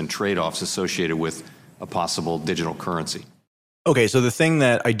benefits and trade-offs associated with a possible digital currency. Okay, so the thing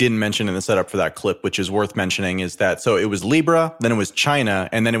that I didn't mention in the setup for that clip, which is worth mentioning, is that so it was Libra, then it was China,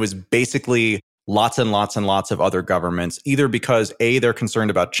 and then it was basically lots and lots and lots of other governments, either because A, they're concerned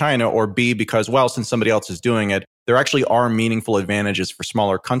about China, or B, because, well, since somebody else is doing it, there actually are meaningful advantages for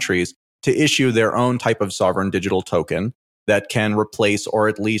smaller countries to issue their own type of sovereign digital token that can replace or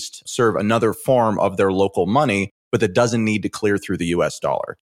at least serve another form of their local money, but that doesn't need to clear through the US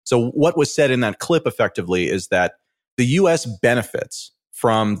dollar. So what was said in that clip effectively is that the US benefits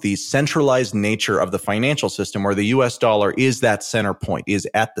from the centralized nature of the financial system where the US dollar is that center point, is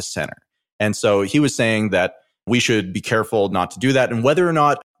at the center. And so he was saying that we should be careful not to do that. And whether or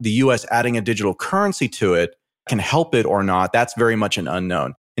not the US adding a digital currency to it can help it or not, that's very much an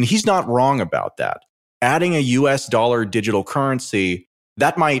unknown. And he's not wrong about that. Adding a US dollar digital currency,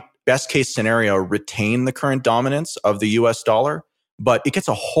 that might, best case scenario, retain the current dominance of the US dollar, but it gets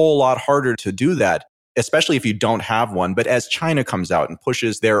a whole lot harder to do that, especially if you don't have one. But as China comes out and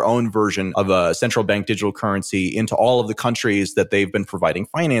pushes their own version of a central bank digital currency into all of the countries that they've been providing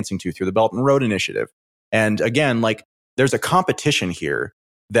financing to through the Belt and Road Initiative. And again, there's a competition here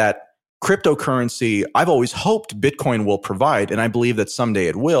that cryptocurrency, I've always hoped Bitcoin will provide, and I believe that someday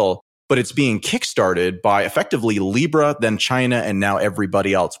it will, but it's being kickstarted by effectively Libra, then China, and now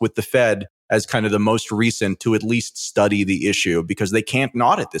everybody else, with the Fed as kind of the most recent to at least study the issue because they can't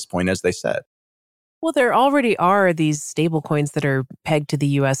not at this point, as they said. Well, there already are these stable coins that are pegged to the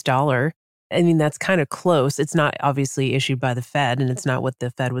US dollar. I mean, that's kind of close. It's not obviously issued by the Fed, and it's not what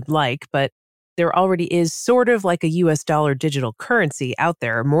the Fed would like, but there already is sort of like a US dollar digital currency out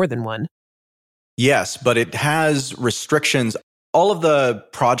there, more than one. Yes, but it has restrictions. All of the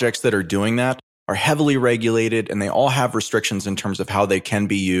projects that are doing that are heavily regulated, and they all have restrictions in terms of how they can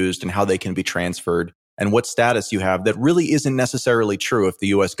be used and how they can be transferred and what status you have that really isn't necessarily true if the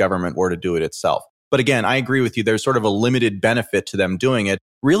US government were to do it itself. But again, I agree with you. There's sort of a limited benefit to them doing it.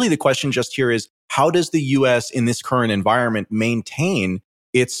 Really, the question just here is, how does the US in this current environment maintain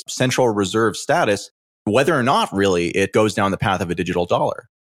its central reserve status, whether or not really it goes down the path of a digital dollar?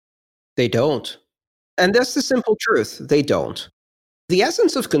 They don't. And that's the simple truth. They don't. The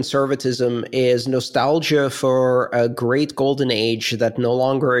essence of conservatism is nostalgia for a great golden age that no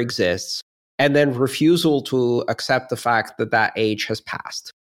longer exists, and then refusal to accept the fact that that age has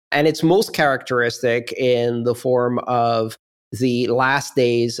passed. And it's most characteristic in the form of the last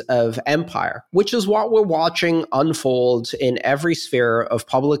days of empire, which is what we're watching unfold in every sphere of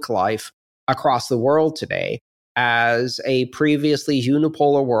public life across the world today, as a previously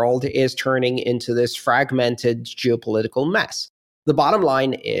unipolar world is turning into this fragmented geopolitical mess. The bottom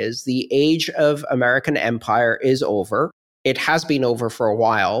line is the age of American empire is over. It has been over for a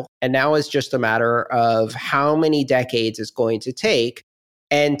while, and now it's just a matter of how many decades it's going to take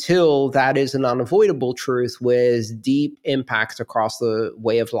until that is an unavoidable truth with deep impact across the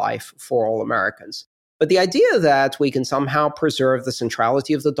way of life for all Americans. But the idea that we can somehow preserve the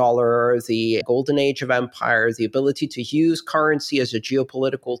centrality of the dollar, the golden age of empire, the ability to use currency as a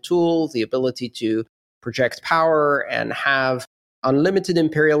geopolitical tool, the ability to project power and have unlimited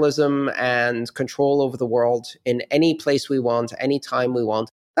imperialism and control over the world in any place we want, any time we want,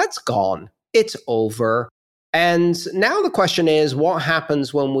 that's gone. It's over. And now the question is, what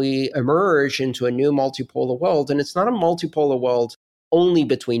happens when we emerge into a new multipolar world? And it's not a multipolar world only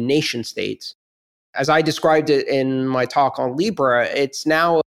between nation states. As I described it in my talk on Libra, it's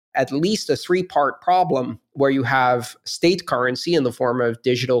now at least a three-part problem where you have state currency in the form of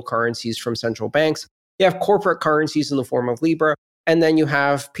digital currencies from central banks, you have corporate currencies in the form of Libra, and then you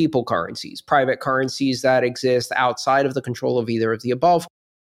have people currencies, private currencies that exist outside of the control of either of the above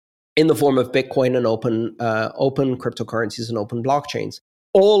in the form of Bitcoin and open cryptocurrencies and open blockchains.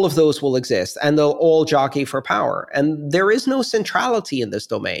 All of those will exist, and they'll all jockey for power. And there is no centrality in this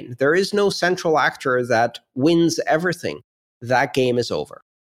domain. There is no central actor that wins everything. That game is over.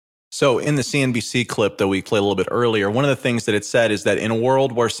 So in the CNBC clip that we played a little bit earlier, one of the things that it said is that in a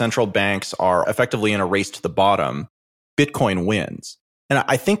world where central banks are effectively in a race to the bottom, Bitcoin wins. And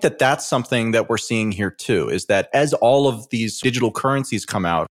I think that that's something that we're seeing here too, is that as all of these digital currencies come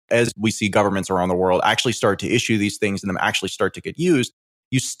out, as we see governments around the world actually start to issue these things and them actually start to get used,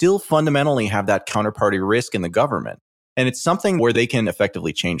 you still fundamentally have that counterparty risk in the government. And it's something where they can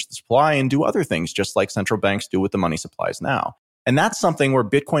effectively change the supply and do other things, just like central banks do with the money supplies now. And that's something where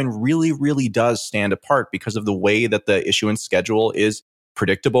Bitcoin really, really does stand apart because of the way that the issuance schedule is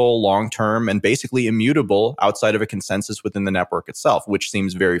predictable, long-term, and basically immutable outside of a consensus within the network itself, which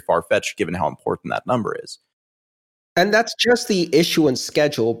seems very far-fetched given how important that number is. And that's just the issuance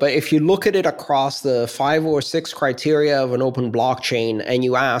schedule. But if you look at it across the 5 or 6 criteria of an open blockchain and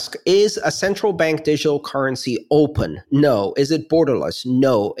you ask, is a central bank digital currency open? No. Is it borderless?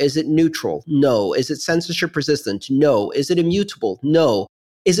 No. Is it neutral? No. Is it censorship resistant? No. Is it immutable? No.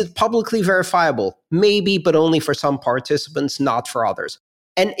 Is it publicly verifiable? Maybe, but only for some participants, not for others.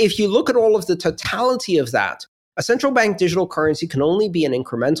 And if you look at all of the totality of that, a central bank digital currency can only be an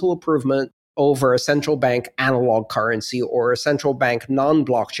incremental improvement over a central bank analog currency or a central bank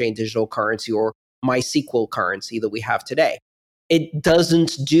non-blockchain digital currency or MySQL currency that we have today. It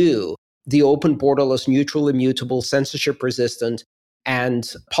doesn't do the open, borderless, neutral, immutable, censorship resistant,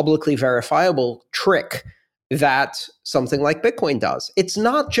 and publicly verifiable trick that something like Bitcoin does. It's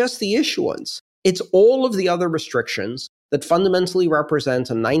not just the issuance. It's all of the other restrictions that fundamentally represent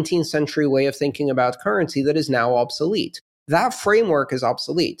a 19th century way of thinking about currency that is now obsolete. That framework is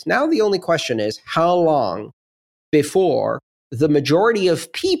obsolete. Now the only question is how long before the majority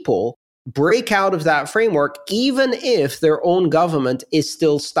of people break out of that framework, even if their own government is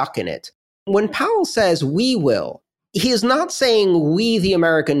still stuck in it. When Powell says we will, he is not saying we, the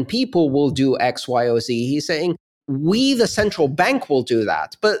American people, will do X, Y, or Z. He's saying we, the central bank, will do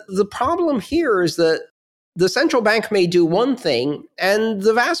that. But the problem here is that the central bank may do one thing, and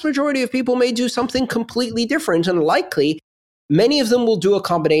the vast majority of people may do something completely different, and likely many of them will do a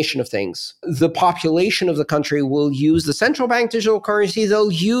combination of things. The population of the country will use the central bank digital currency,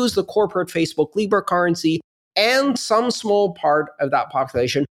 they'll use the corporate Facebook Libra currency, and some small part of that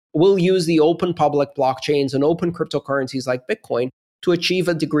population will use the open public blockchains and open cryptocurrencies like Bitcoin. to achieve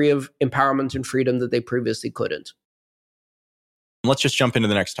a degree of empowerment and freedom that they previously couldn't. Let's just jump into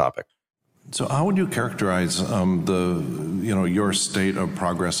the next topic. So how would you characterize your state of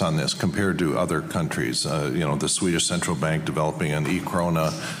progress on this compared to other countries? The Swedish central bank developing an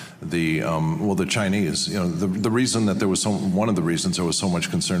e-krona, the Chinese. The reason that one of the reasons there was so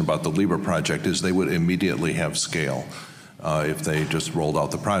much concern about the Libra project is they would immediately have scale if they just rolled out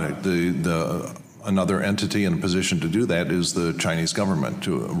the product. Another entity in a position to do that is the Chinese government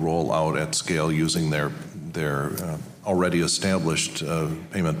to roll out at scale using their already established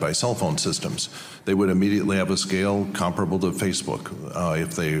payment by cell phone systems. They would immediately have a scale comparable to Facebook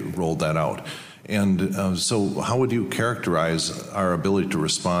if they rolled that out. And so how would you characterize our ability to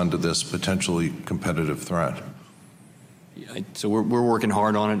respond to this potentially competitive threat? So we're working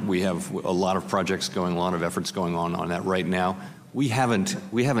hard on it. We have a lot of projects going, a lot of efforts going on that right now. We haven't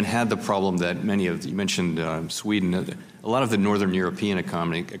had the problem that many of you mentioned. Sweden, a lot of the northern European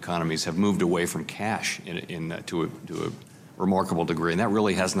economies have moved away from cash to a remarkable degree, and that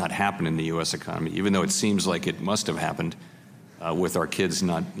really has not happened in the U.S. economy. Even though it seems like it must have happened with our kids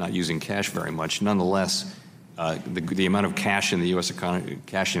not using cash very much, nonetheless, the amount of cash in the U.S.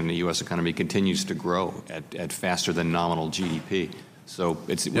 economy continues to grow at faster than nominal GDP. So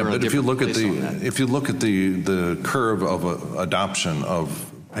it's but if you look at the curve of adoption of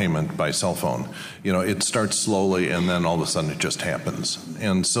payment by cell phone, it starts slowly and then all of a sudden it just happens.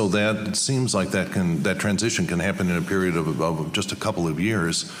 And so that it seems like that transition can happen in a period of just a couple of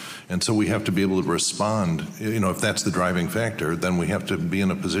years. And so we have to be able to respond. If that's the driving factor, then we have to be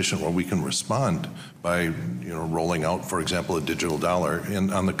in a position where we can respond by rolling out, for example, a digital dollar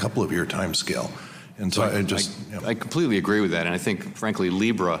on the couple of year time scale. And so I completely agree with that. And I think, frankly,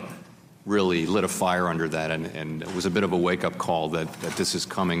 Libra really lit a fire under that, and it was a bit of a wake-up call that this is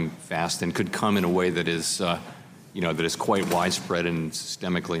coming fast and could come in a way that is, that is quite widespread and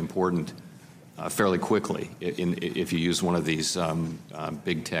systemically important fairly quickly if you use one of these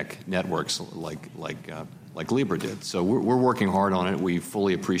big tech networks like Libra did. So we're working hard on it. We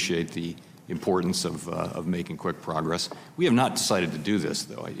fully appreciate the importance of making quick progress. We have not decided to do this,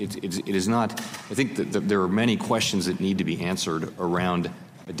 though. It is not. I think that there are many questions that need to be answered around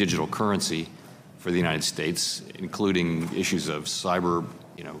a digital currency for the United States, including issues of cyber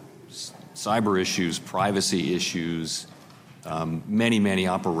issues, privacy issues. Many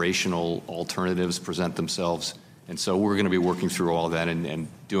operational alternatives present themselves, and so we're going to be working through all that and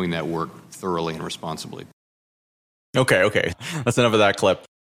doing that work thoroughly and responsibly. Okay, that's enough of that clip.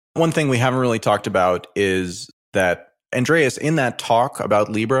 One thing we haven't really talked about is that, Andreas, in that talk about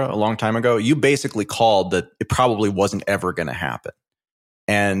Libra a long time ago, you basically called that it probably wasn't ever going to happen.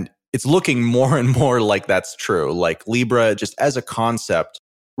 And it's looking more and more like that's true. Like Libra, just as a concept,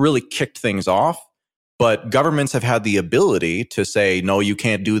 really kicked things off. But governments have had the ability to say, no, you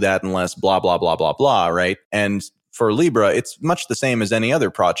can't do that unless blah, blah, blah, blah, blah, right? And for Libra, it's much the same as any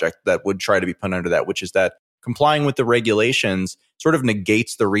other project that would try to be put under that, which is that complying with the regulations sort of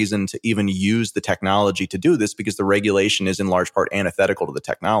negates the reason to even use the technology to do this, because the regulation is in large part antithetical to the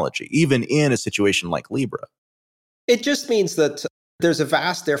technology, even in a situation like Libra. It just means that there's a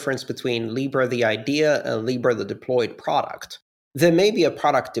vast difference between Libra, the idea, and Libra, the deployed product. There may be a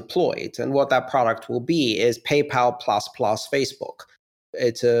product deployed, and what that product will be is PayPal plus Facebook.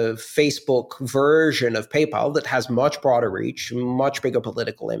 It's a Facebook version of PayPal that has much broader reach, much bigger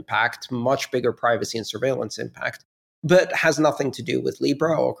political impact, much bigger privacy and surveillance impact, but has nothing to do with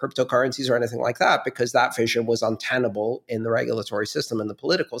Libra or cryptocurrencies or anything like that, because that vision was untenable in the regulatory system and the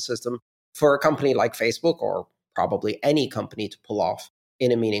political system for a company like Facebook, or probably any company, to pull off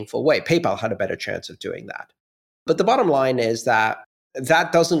in a meaningful way. PayPal had a better chance of doing that. But the bottom line is that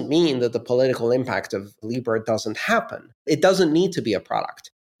doesn't mean that the political impact of Libra doesn't happen. It doesn't need to be a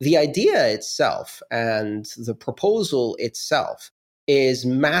product. The idea itself and the proposal itself is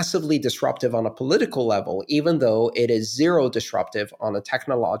massively disruptive on a political level, even though it is zero disruptive on a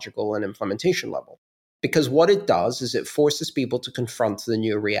technological and implementation level. Because what it does is it forces people to confront the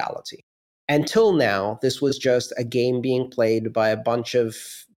new reality. Until now, this was just a game being played by a bunch of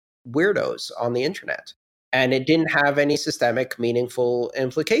weirdos on the internet. And it didn't have any systemic, meaningful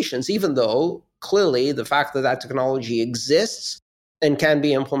implications, even though clearly the fact that that technology exists and can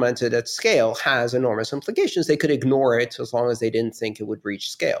be implemented at scale has enormous implications. They could ignore it as long as they didn't think it would reach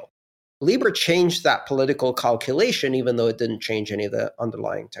scale. Libra changed that political calculation, even though it didn't change any of the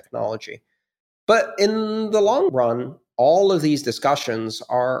underlying technology. But in the long run, all of these discussions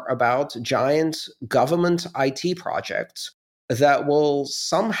are about giant government IT projects that will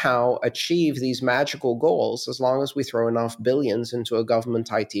somehow achieve these magical goals as long as we throw enough billions into a government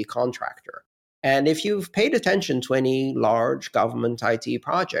IT contractor. And if you've paid attention to any large government IT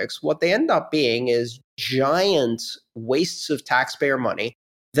projects, what they end up being is giant wastes of taxpayer money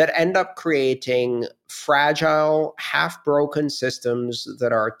that end up creating fragile, half-broken systems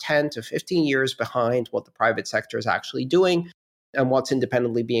that are 10 to 15 years behind what the private sector is actually doing and what's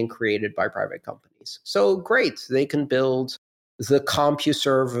independently being created by private companies. So great, they can build the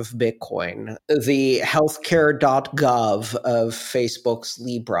CompuServe of Bitcoin, the healthcare.gov of Facebook's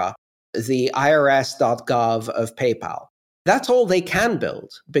Libra, the irs.gov of PayPal. That's all they can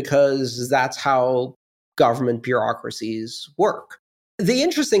build because that's how government bureaucracies work. The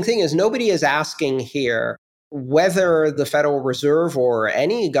interesting thing is nobody is asking here whether the Federal Reserve or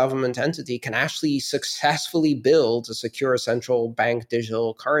any government entity can actually successfully build a secure central bank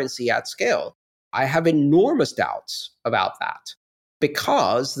digital currency at scale. I have enormous doubts about that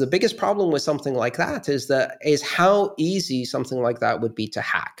because the biggest problem with something like that is how easy something like that would be to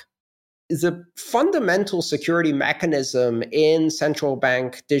hack. The fundamental security mechanism in central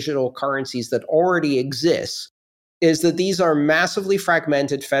bank digital currencies that already exists is that these are massively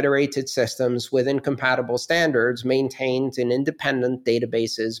fragmented federated systems with incompatible standards maintained in independent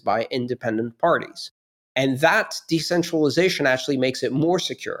databases by independent parties. And that decentralization actually makes it more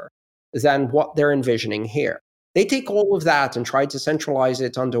secure than what they're envisioning here. They take all of that and try to centralize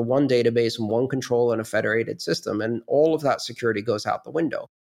it under one database and one control in a federated system, and all of that security goes out the window.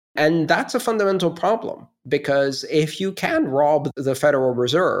 And that's a fundamental problem, because if you can rob the Federal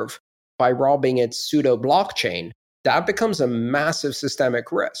Reserve by robbing its pseudo blockchain, that becomes a massive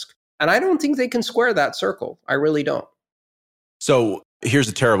systemic risk. And I don't think they can square that circle. I really don't. So here's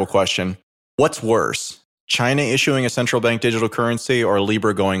a terrible question. What's worse, China issuing a central bank digital currency or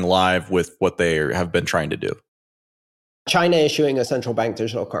Libra going live with what they have been trying to do? China issuing a central bank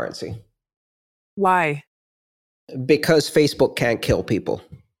digital currency. Why? Because Facebook can't kill people.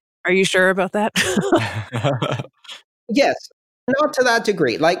 Are you sure about that? Yes, not to that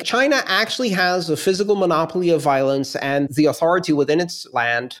degree. Like, China actually has a physical monopoly of violence and the authority within its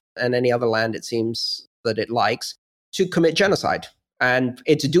land and any other land it seems that it likes to commit genocide. And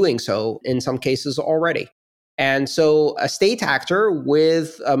it's doing so in some cases already. And so a state actor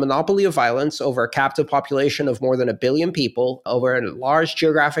with a monopoly of violence over a captive population of more than 1 billion people over a large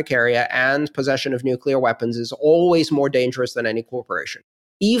geographic area and possession of nuclear weapons is always more dangerous than any corporation,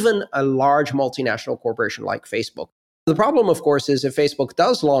 even a large multinational corporation like Facebook. The problem, of course, is if Facebook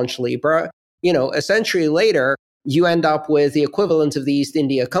does launch Libra, a century later, you end up with the equivalent of the East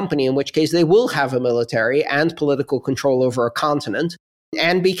India Company, in which case they will have a military and political control over a continent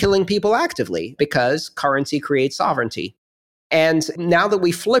and be killing people actively because currency creates sovereignty. And now that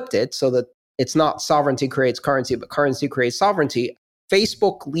we flipped it so that it's not sovereignty creates currency, but currency creates sovereignty,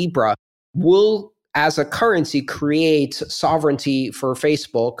 Facebook Libra will, as a currency, create sovereignty for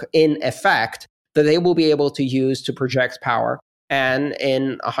Facebook in effect that they will be able to use to project power. And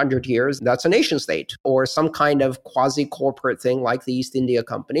in 100 years, that's a nation state or some kind of quasi-corporate thing like the East India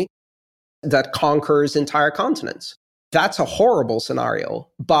Company that conquers entire continents. That's a horrible scenario,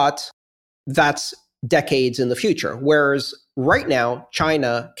 but that's decades in the future. Whereas right now,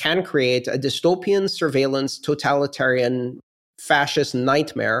 China can create a dystopian surveillance, totalitarian, fascist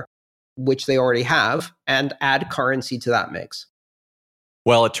nightmare, which they already have, and add currency to that mix.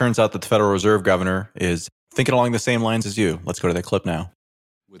 Well, it turns out that the Federal Reserve governor is thinking along the same lines as you. Let's go to that clip now.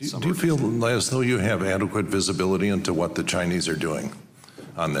 Do you feel as though you have adequate visibility into what the Chinese are doing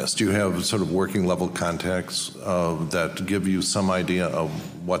on this? Do you have sort of working level contacts that give you some idea of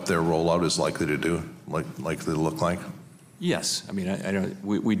what their rollout is likely to do, likely to look like? Yes, I mean, I don't.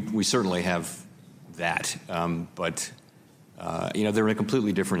 We certainly have that, but they're in a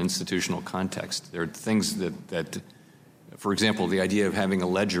completely different institutional context. There are things that, for example, the idea of having a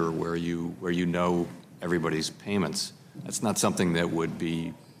ledger where you know everybody's payments. That's not something that would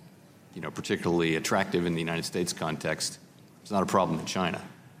be, particularly attractive in the United States context. It's not a problem in China.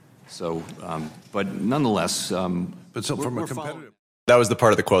 So, but nonetheless, but so from a competitive. That was the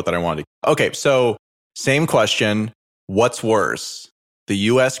part of the quote that I wanted. Okay, so same question. What's worse, the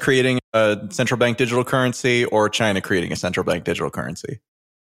U.S. creating a central bank digital currency or China creating a central bank digital currency?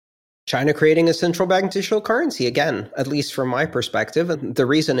 China creating a central bank digital currency, again, at least from my perspective. And the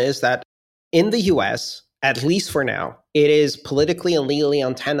reason is that in the US, at least for now, it is politically and legally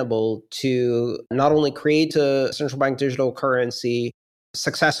untenable to not only create a central bank digital currency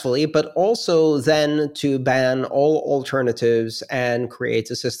successfully, but also then to ban all alternatives and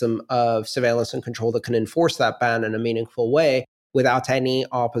create a system of surveillance and control that can enforce that ban in a meaningful way without any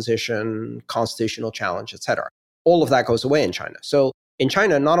opposition, constitutional challenge, etc. All of that goes away in China. So in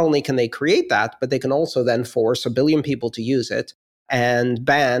China, not only can they create that, but they can also then force 1 billion people to use it and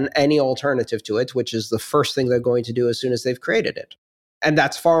ban any alternative to it, which is the first thing they're going to do as soon as they've created it. And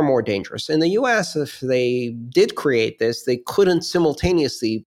that's far more dangerous. In the US, if they did create this, they couldn't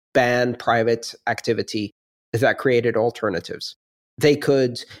simultaneously ban private activity that created alternatives. They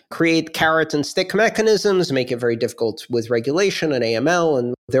could create carrot and stick mechanisms, make it very difficult with regulation and AML,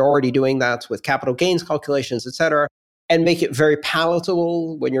 and they're already doing that with capital gains calculations, et cetera, and make it very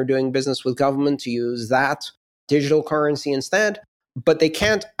palatable when you're doing business with government to use that digital currency instead. But they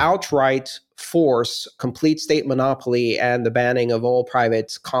can't outright force complete state monopoly and the banning of all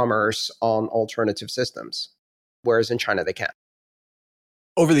private commerce on alternative systems, whereas in China they can.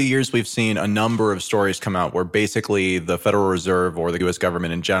 Over the years, we've seen a number of stories come out where basically the Federal Reserve or the U.S.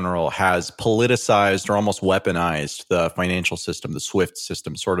 government in general has politicized or almost weaponized the financial system, the SWIFT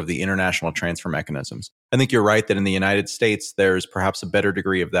system, sort of the international transfer mechanisms. I think you're right that in the United States, there's perhaps a better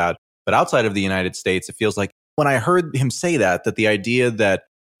degree of that. But outside of the United States, it feels like when I heard him say that the idea that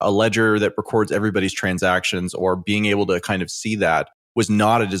a ledger that records everybody's transactions or being able to kind of see that was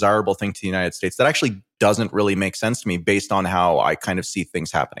not a desirable thing to the United States, that actually doesn't really make sense to me based on how I kind of see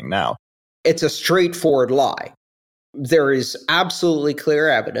things happening now. It's a straightforward lie. There is absolutely clear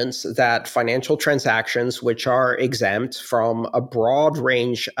evidence that financial transactions, which are exempt from a broad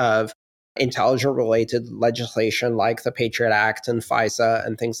range of intelligence-related legislation like the Patriot Act and FISA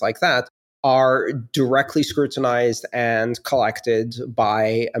and things like that, are directly scrutinized and collected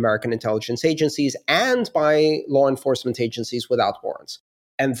by American intelligence agencies and by law enforcement agencies without warrants.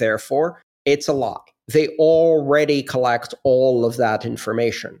 And therefore, it's a lie. They already collect all of that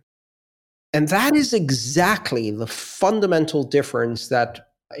information. And that is exactly the fundamental difference that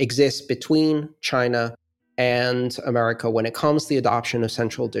exists between China and America when it comes to the adoption of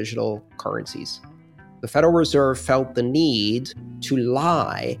central digital currencies. The Federal Reserve felt the need to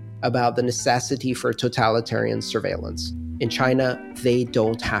lie about the necessity for totalitarian surveillance. In China, they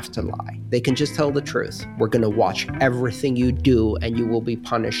don't have to lie. They can just tell the truth. We're going to watch everything you do, and you will be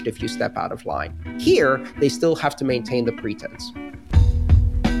punished if you step out of line. Here, they still have to maintain the pretense.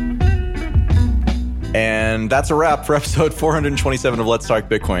 And that's a wrap for episode 427 of Let's Talk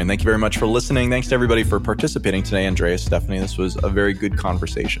Bitcoin. Thank you very much for listening. Thanks to everybody for participating today, Andreas, Stephanie. This was a very good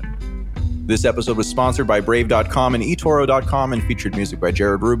conversation. This episode was sponsored by Brave.com and eToro.com and featured music by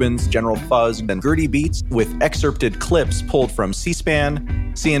Jared Rubens, General Fuzz, and Gertie Beats with excerpted clips pulled from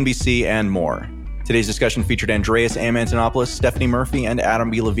C-SPAN, CNBC, and more. Today's discussion featured Andreas M. Antonopoulos, Stephanie Murphy, and Adam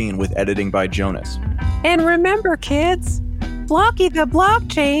B. Levine with editing by Jonas. And remember, kids, Blocky the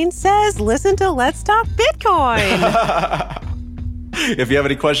blockchain says listen to Let's Talk Bitcoin. If you have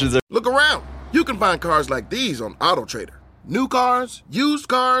any questions... Look around. You can find cars like these on AutoTrader. New cars, used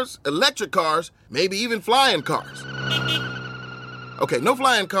cars, electric cars, maybe even flying cars. Okay, no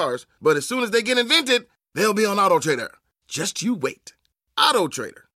flying cars, but as soon as they get invented, they'll be on AutoTrader. Just you wait. AutoTrader.